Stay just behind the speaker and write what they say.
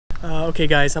Okay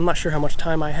guys, I'm not sure how much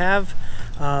time I have.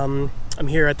 I'm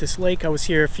here at this lake. I was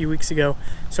here a few weeks ago,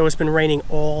 so it's been raining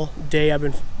all day. I've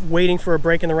been waiting for a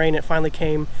break in the rain. It finally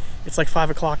came. It's like 5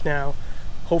 o'clock now.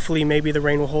 Hopefully maybe the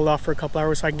rain will hold off for a couple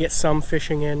hours so I can get some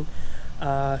fishing in.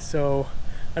 So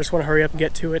I just want to hurry up and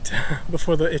get to it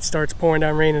before it starts pouring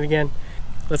down raining again.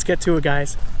 Let's get to it,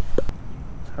 guys.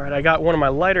 All right, I got one of my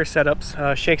lighter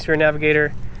setups, Shakespeare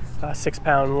Navigator,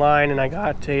 6-pound line, and I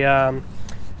got a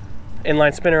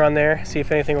inline spinner on there. See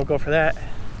if anything will go for that.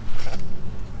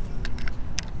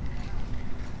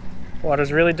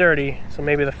 Water's really dirty, so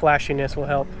maybe the flashiness will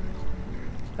help.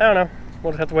 I don't know.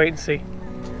 We'll just have to wait and see.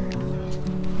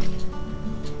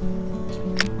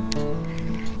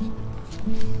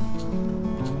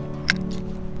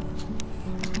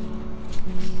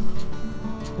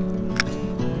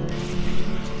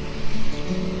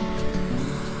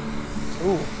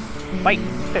 Ooh, bite,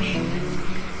 fish.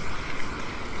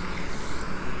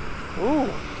 Ooh,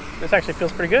 this actually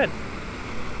feels pretty good.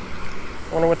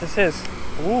 I wonder what this is.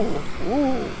 Ooh,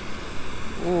 ooh,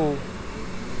 ooh.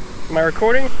 Am I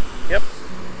recording? Yep.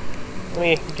 Let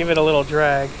me give it a little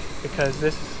drag because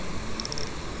this is...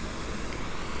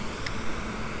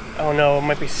 Oh no, it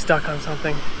might be stuck on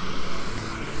something.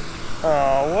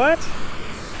 Oh, what?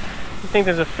 You think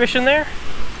there's a fish in there?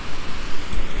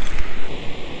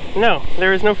 No,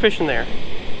 there is no fish in there.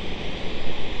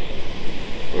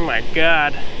 Oh my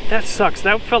god, that sucks.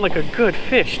 That felt like a good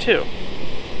fish too.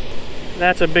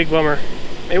 That's a big bummer.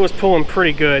 It was pulling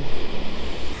pretty good.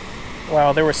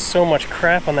 Wow, there was so much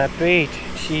crap on that bait.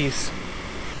 Jeez.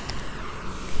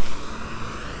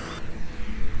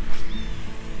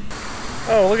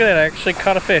 Oh, look at that, I actually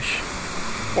caught a fish.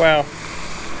 Wow.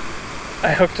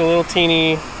 I hooked a little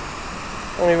teeny,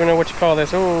 I don't even know what you call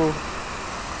this. Oh,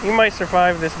 you might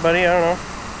survive this, buddy, I don't know.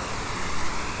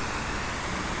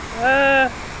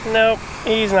 Nope,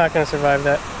 he's not gonna survive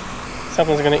that.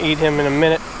 Something's gonna eat him in a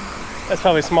minute. That's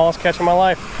probably the smallest catch of my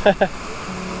life.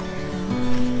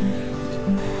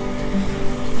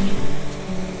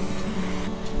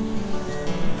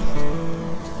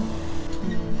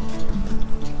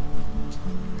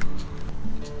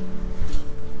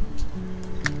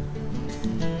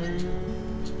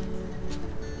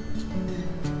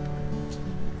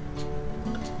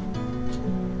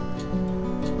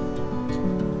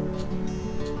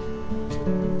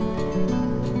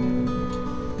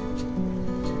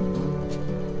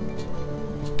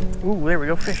 Ooh, there we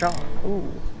go, fish on. Ooh.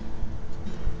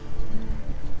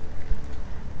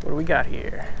 What do we got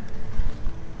here?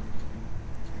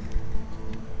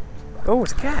 Oh,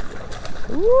 it's a cat.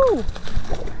 Ooh.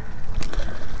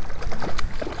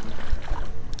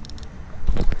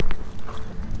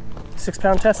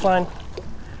 Six-pound test line.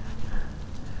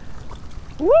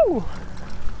 Woo!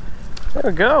 There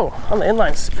we go, on the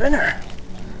inline spinner.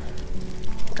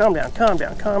 Calm down, calm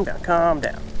down, calm down, calm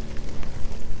down.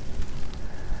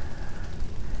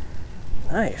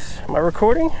 Nice. Am I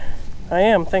recording? I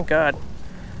am, thank God.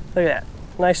 Look at that.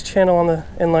 Nice channel on the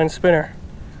inline spinner.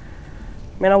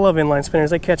 Man, I love inline spinners.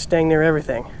 They catch dang near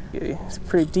everything. It's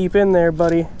pretty deep in there,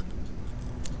 buddy.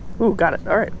 Ooh, got it.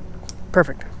 All right.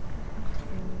 Perfect.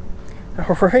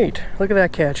 All right. Look at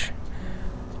that catch.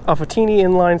 Off a teeny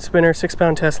inline spinner,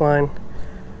 6-pound test line.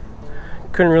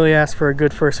 Couldn't really ask for a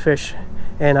good first fish.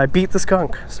 And I beat the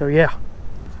skunk, so yeah.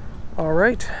 All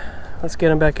right. Let's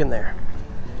get him back in there.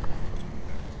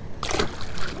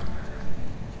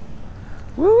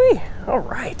 Woo-wee! All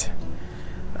right.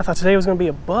 I thought today was going to be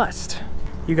a bust.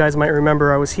 You guys might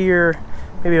remember I was here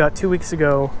maybe about 2 weeks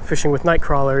ago fishing with night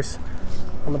crawlers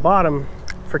on the bottom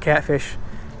for catfish,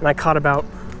 and I caught about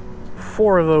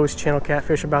 4 of those channel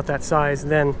catfish about that size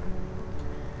then.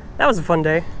 That was a fun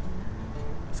day.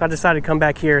 So I decided to come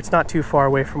back here. It's not too far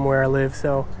away from where I live,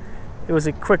 so it was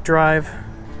a quick drive.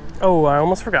 Oh, I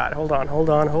almost forgot. Hold on, hold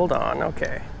on, hold on.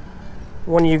 Okay.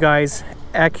 One of you guys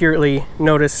accurately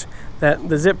noticed that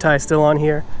the zip tie is still on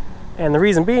here, and the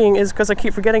reason being is because I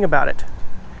keep forgetting about it.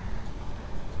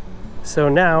 So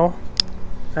now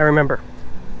I remember.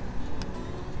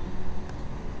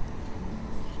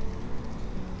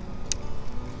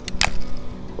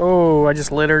 Oh, I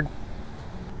just littered.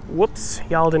 Whoops,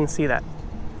 y'all didn't see that.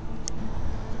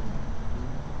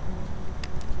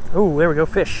 Oh, there we go,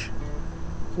 fish.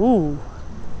 Ooh.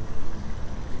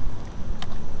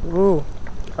 Ooh.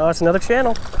 Oh, it's another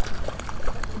channel.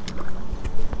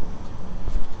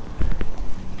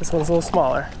 This one's a little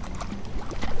smaller.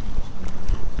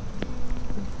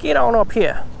 Get on up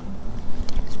here.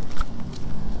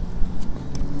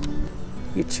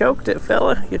 You choked it,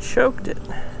 fella. You choked it.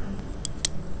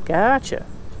 Gotcha.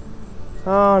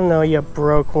 Oh no, you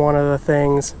broke one of the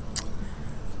things.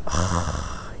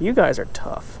 You guys are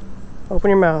tough. Open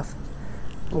your mouth.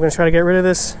 I'm gonna try to get rid of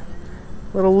this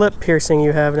little lip piercing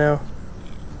you have now.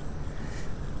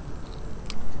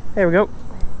 There we go.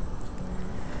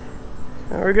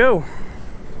 There we go.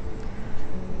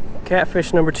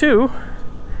 Catfish number 2.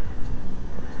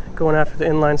 Going after the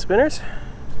inline spinners.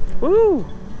 Woo!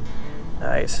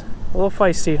 Nice. A little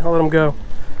feisty. I'll let them go.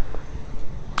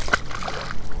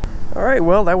 Alright,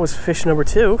 well, that was fish number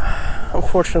 2.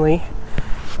 Unfortunately,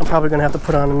 I'm probably going to have to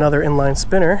put on another inline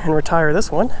spinner and retire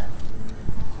this one.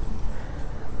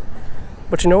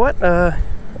 But you know what? I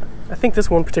think this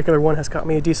one particular one has caught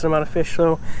me a decent amount of fish,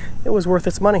 so it was worth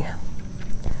its money.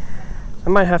 I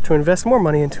might have to invest more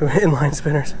money into inline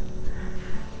spinners.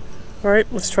 Alright,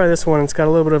 let's try this one. It's got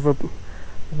a little bit of a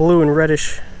blue and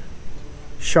reddish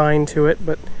shine to it,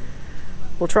 but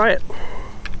we'll try it.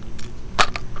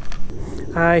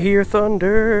 I hear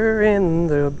thunder in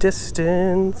the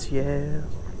distance, yeah.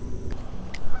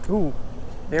 Ooh,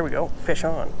 there we go, fish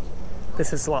on.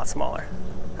 This is a lot smaller.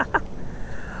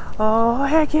 Oh,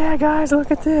 heck yeah, guys,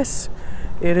 look at this.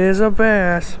 It is a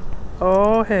bass.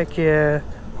 Oh, heck yeah.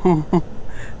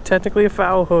 Technically a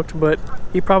foul hooked, but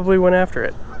he probably went after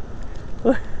it.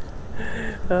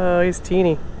 Oh, he's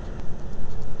teeny.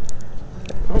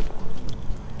 Oh.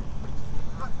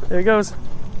 There he goes.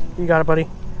 You got it, buddy.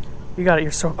 You got it.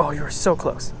 You're so. Oh, you were so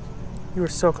close. You were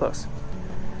so close.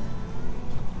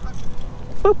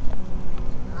 Boop.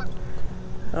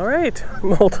 All right,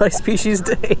 multi-species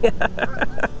day.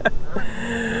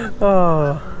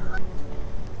 Oh.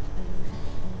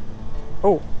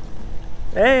 Oh.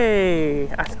 Hey,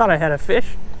 I thought I had a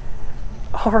fish.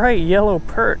 All right, yellow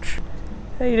perch.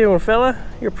 How you doing, fella?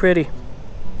 You're pretty.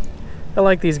 I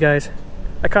like these guys.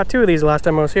 I caught 2 of these last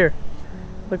time I was here.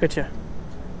 Look at you.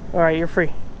 All right, you're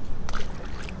free.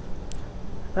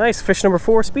 Nice, fish number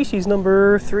 4, species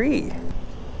number 3.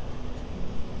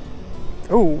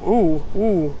 Ooh, ooh,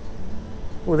 ooh.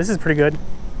 Ooh, this is pretty good.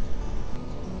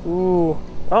 Ooh.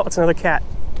 Oh, it's another cat.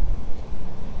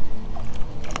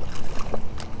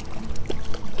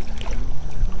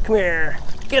 Come here.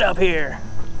 Get up here.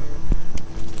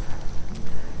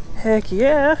 Heck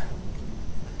yeah.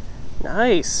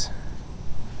 Nice.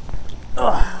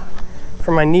 Ugh.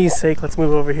 For my knee's sake, let's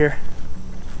move over here.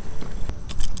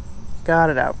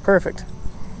 Got it out. Perfect.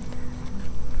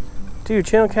 Dude,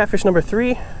 channel catfish number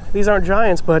 3. These aren't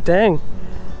giants, but dang.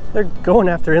 They're going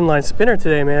after inline spinner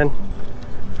today, man.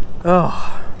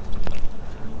 Oh.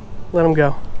 Let them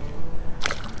go.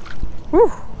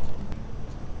 Whew.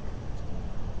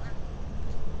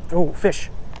 Oh, fish.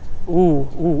 Ooh,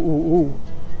 ooh, ooh, ooh.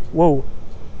 Whoa.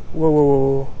 Whoa, whoa,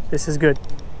 whoa. This is good.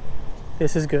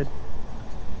 This is good.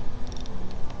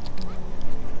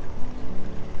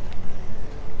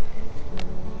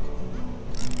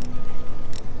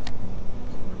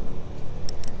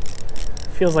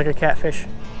 Feels like a catfish.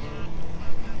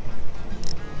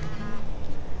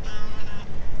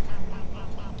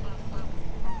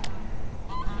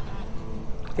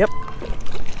 Yep.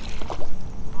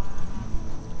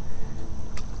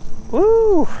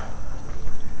 Woo!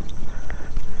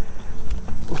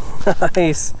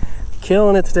 Nice.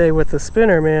 Killing it today with the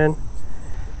spinner, man.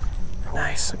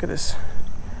 Nice. Look at this.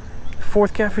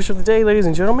 4th catfish of the day, ladies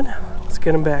and gentlemen. Let's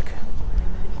get him back.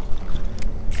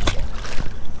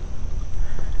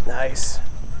 Nice.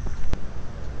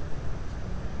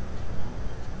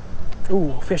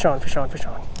 Ooh, fish on, fish on, fish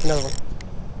on. Another one.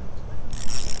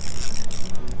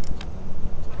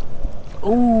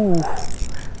 Ooh.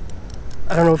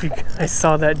 I don't know if you guys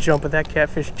saw that jump, but that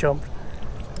catfish jumped.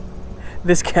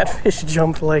 This catfish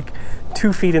jumped like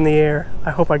 2 feet in the air.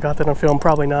 I hope I got that on film,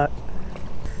 probably not.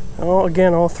 Oh,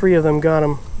 again, all 3 of them got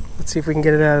him. Let's see if we can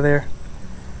get it out of there.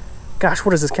 Gosh,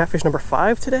 what is this, catfish number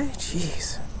 5 today?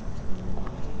 Jeez.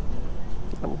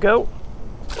 Let him go.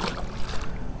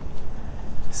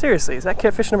 Seriously, is that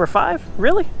catfish number 5?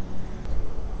 Really?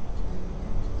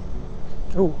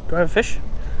 Ooh, do I have a fish?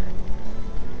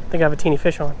 I think I have a teeny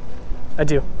fish on. I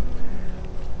do.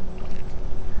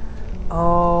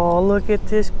 Oh, look at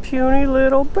this puny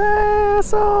little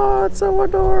bass. Oh, it's so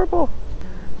adorable.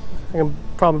 I can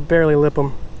probably barely lip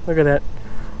him. Look at that.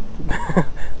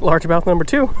 Largemouth number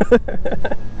 2.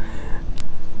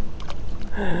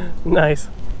 Nice.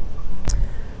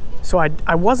 So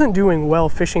I wasn't doing well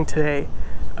fishing today.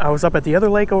 I was up at the other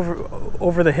lake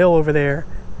over the hill over there.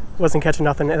 Wasn't catching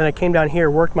nothing. And then I came down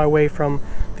here, worked my way from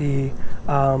the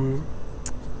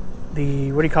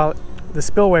what do you call it? The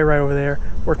spillway right over there.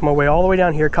 Worked my way all the way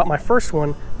down here, caught my first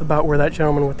one about where that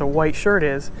gentleman with the white shirt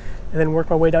is, and then worked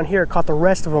my way down here, caught the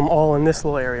rest of them all in this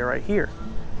little area right here.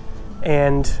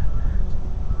 And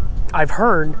I've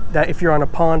heard that if you're on a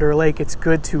pond or a lake, it's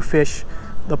good to fish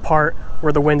the part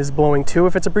where the wind is blowing to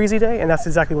if it's a breezy day, and that's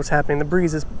exactly what's happening. The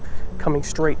breeze is coming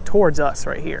straight towards us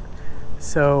right here.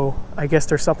 So I guess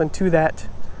there's something to that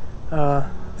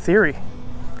theory.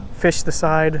 Fish the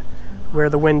side where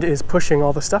the wind is pushing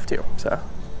all the stuff to. So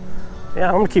yeah,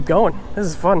 I'm gonna keep going. This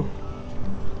is fun.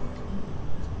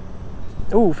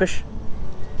 Ooh, fish.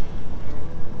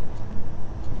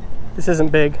 This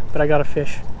isn't big, but I got a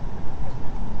fish.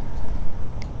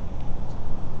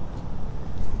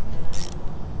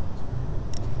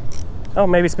 Oh,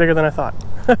 maybe it's bigger than I thought.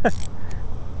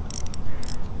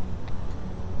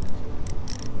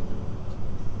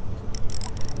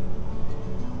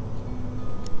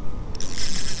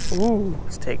 Ooh,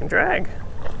 it's taking drag.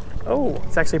 Oh,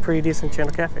 it's actually a pretty decent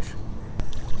channel catfish.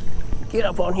 Get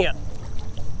up on here.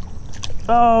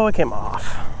 Oh, it came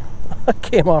off. It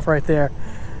came off right there.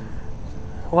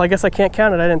 Well, I guess I can't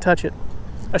count it. I didn't touch it.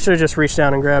 I should have just reached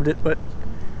down and grabbed it, but...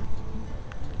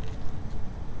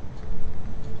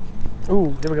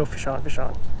 Ooh, there we go. Fish on, fish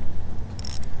on.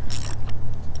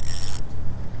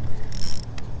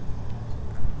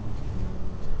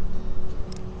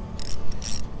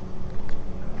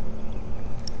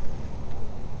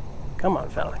 Come on,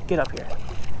 fella. Get up here.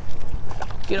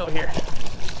 Get over here.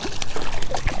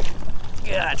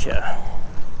 Gotcha.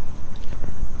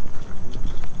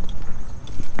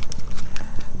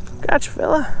 Gotcha,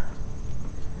 fella.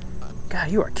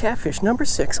 God, you are catfish number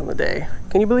 6 on the day.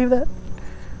 Can you believe that?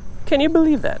 Can you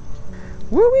believe that?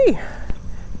 Woo-wee!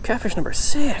 Catfish number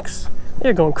 6.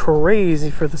 They're going crazy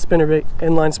for the spinnerbait,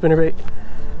 inline spinnerbait.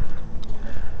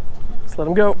 Let's let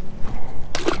them go.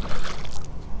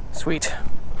 Sweet.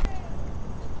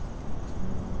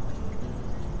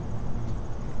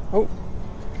 Oh,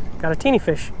 got a teeny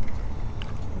fish.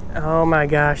 Oh my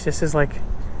gosh, this is like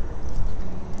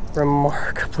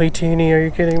remarkably teeny. Are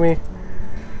you kidding me?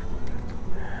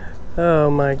 Oh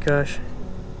my gosh.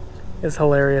 It's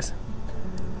hilarious.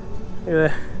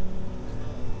 Look at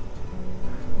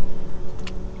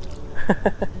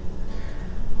that.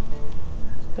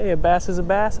 Hey, a bass is a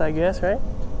bass, I guess, right?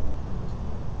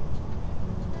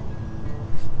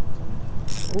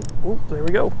 Ooh, ooh, there we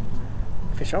go.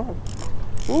 Fish on.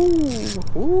 Ooh,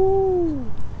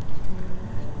 ooh.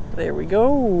 There we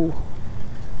go.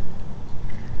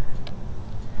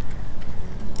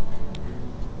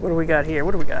 What do we got here?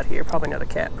 What do we got here? Probably another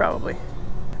cat, probably.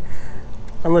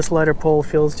 Unless lighter pole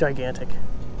feels gigantic.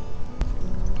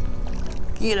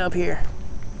 Get up here.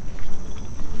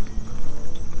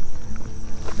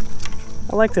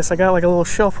 I like this. I got like a little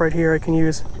shelf right here I can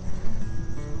use.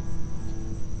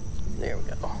 There we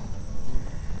go.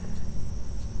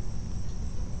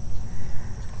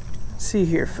 Let's see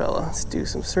here, fella. Let's do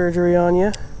some surgery on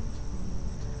you.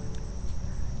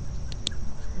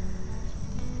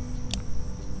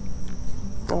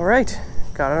 All right,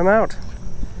 got him out.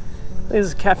 This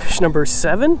is catfish number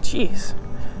 7. Jeez,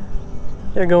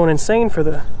 they're going insane for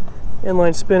the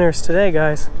inline spinners today,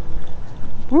 guys.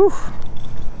 Woo!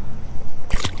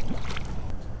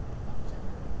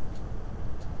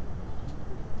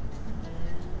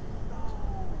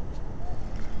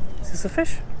 Is this a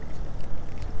fish?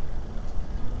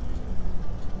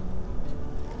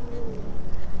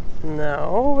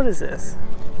 No, what is this?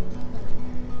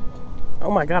 Oh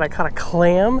my God, I caught a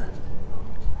clam.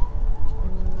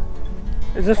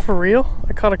 Is this for real?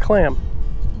 I caught a clam.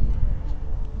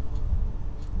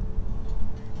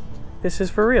 This is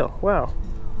for real, wow.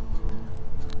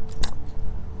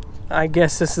 I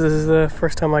guess this is the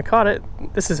first time I caught it.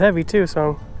 This is heavy too, so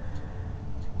I'm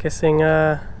guessing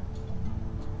there's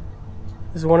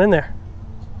one in there.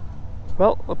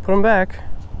 Well, we'll put him back.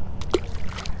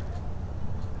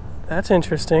 That's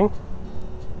interesting.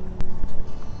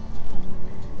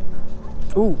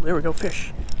 Ooh, there we go,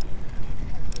 fish.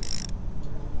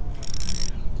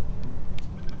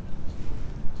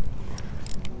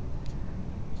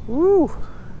 Woo!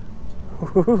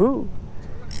 Woo-hoo-hoo.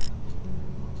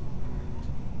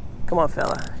 Come on,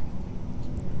 fella.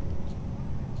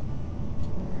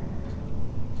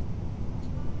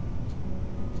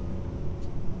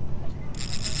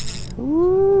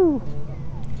 Woo!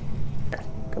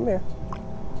 Come here.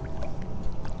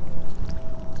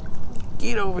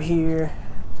 Get over here.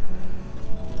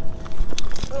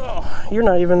 Oh, you're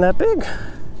not even that big.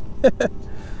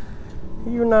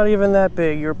 You're not even that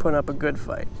big. You're putting up a good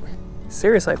fight.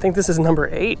 Seriously, I think this is number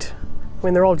 8. I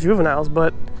mean, they're all juveniles,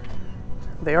 but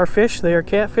they are fish, they are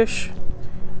catfish,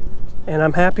 and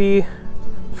I'm happy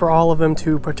for all of them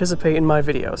to participate in my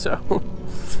video, so.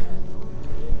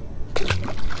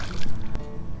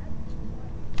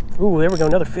 Ooh, there we go,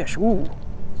 another fish. Ooh,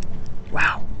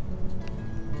 wow.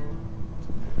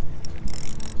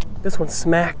 This one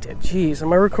smacked it. Jeez,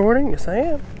 am I recording? Yes, I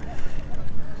am.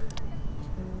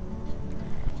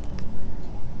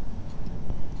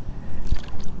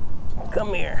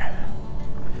 Come here.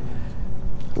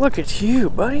 Look at you,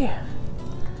 buddy.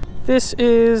 This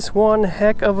is one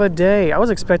heck of a day. I was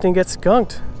expecting to get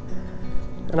skunked.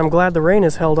 And I'm glad the rain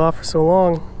has held off for so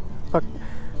long. Fuck.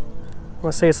 I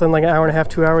want to say it's in like an hour and a half,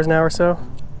 2 hours now or so.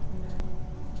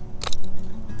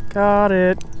 Got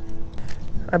it.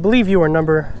 I believe you are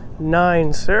number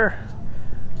 9, sir.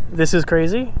 This is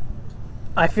crazy.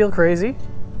 I feel crazy.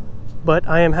 But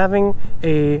I am having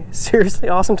a seriously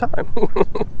awesome time.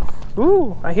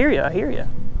 Ooh, I hear ya, I hear ya.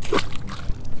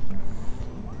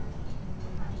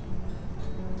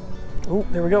 Oh,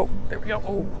 there we go, there we go.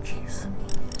 Oh, jeez.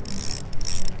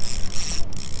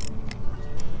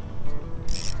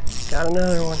 Got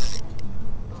another one.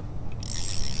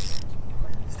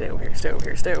 Stay over here, stay over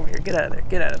here, stay over here. Get out of there,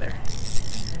 get out of there.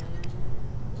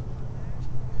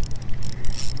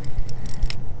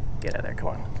 Get out of there, come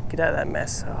on. Get out of that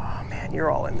mess. Oh man, you're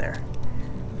all in there.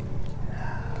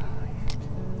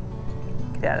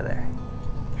 Get out of there.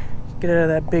 Get out of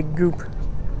that big goop.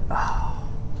 Oh.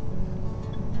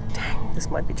 Dang, this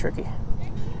might be tricky.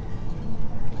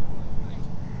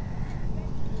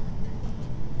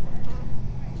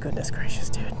 Goodness gracious,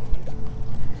 dude.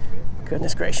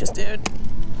 Goodness gracious, dude.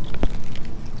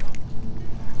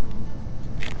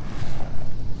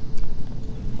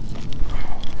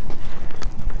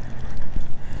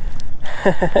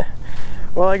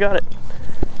 Well, I got it.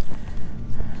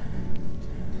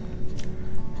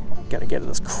 Gotta get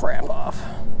this crap off.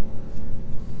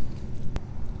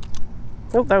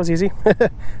 Nope, that was easy.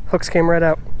 Hooks came right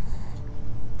out.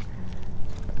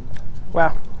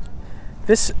 Wow.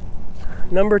 This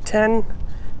number 10,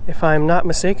 if I'm not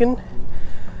mistaken.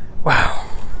 Wow.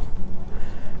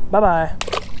 Bye-bye.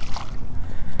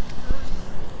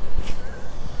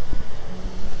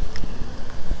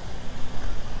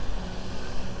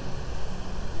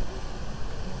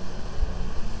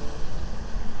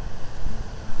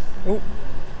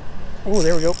 Oh,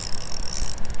 there we go.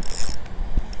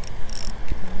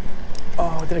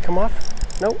 Oh, did it come off?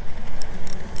 Nope.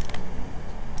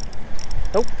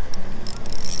 Nope.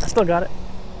 I still got it.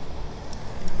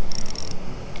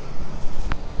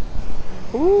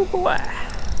 Ooh, boy.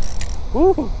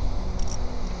 Ooh.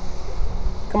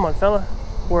 Come on, fella.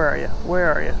 Where are you?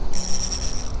 Where are you?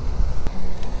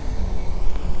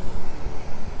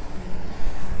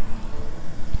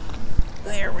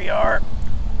 There we are.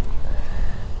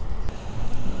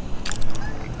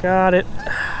 Got it.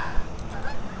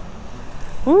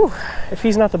 Woo. If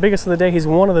he's not the biggest of the day, he's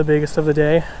one of the biggest of the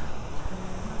day.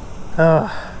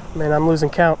 Man, I'm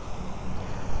losing count.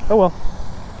 Oh well.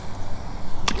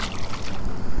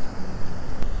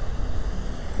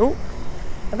 Oh,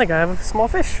 I think I have a small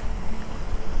fish.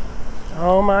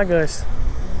 Oh my goodness.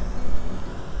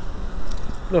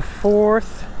 The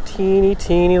 4th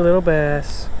teeny little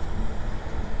bass.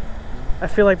 I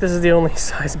feel like this is the only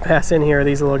size bass in here,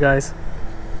 these little guys.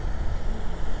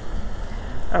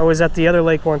 I was at the other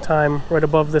lake one time, right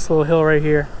above this little hill right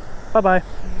here. Bye-bye.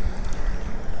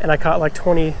 And I caught like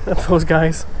 20 of those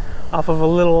guys off of a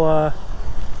little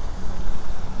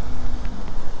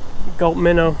gulp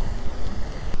minnow.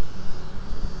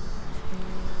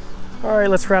 All right,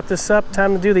 let's wrap this up.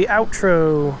 Time to do the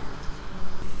outro.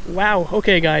 Wow,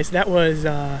 okay guys, that was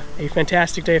a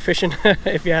fantastic day of fishing,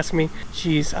 if you ask me.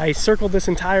 Jeez, I circled this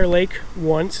entire lake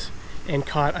once and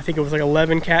caught, I think it was like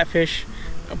 11 catfish,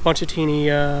 a bunch of teeny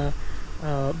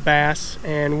bass,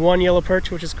 and 1 yellow perch,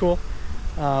 which is cool.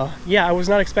 Yeah, I was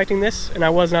not expecting this, and I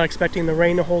was not expecting the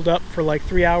rain to hold up for like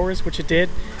 3 hours, which it did,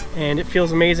 and it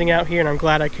feels amazing out here, and I'm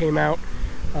glad I came out,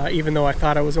 even though I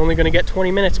thought I was only going to get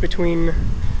 20 minutes between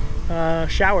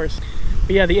showers.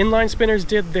 But yeah, the inline spinners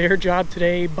did their job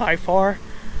today by far,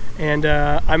 and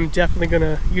I'm definitely going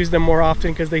to use them more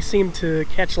often because they seem to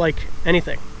catch like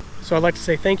anything. So I'd like to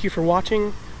say thank you for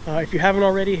watching. If you haven't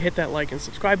already, hit that like and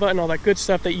subscribe button, all that good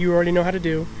stuff that you already know how to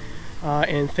do.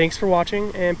 And thanks for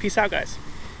watching, and peace out, guys.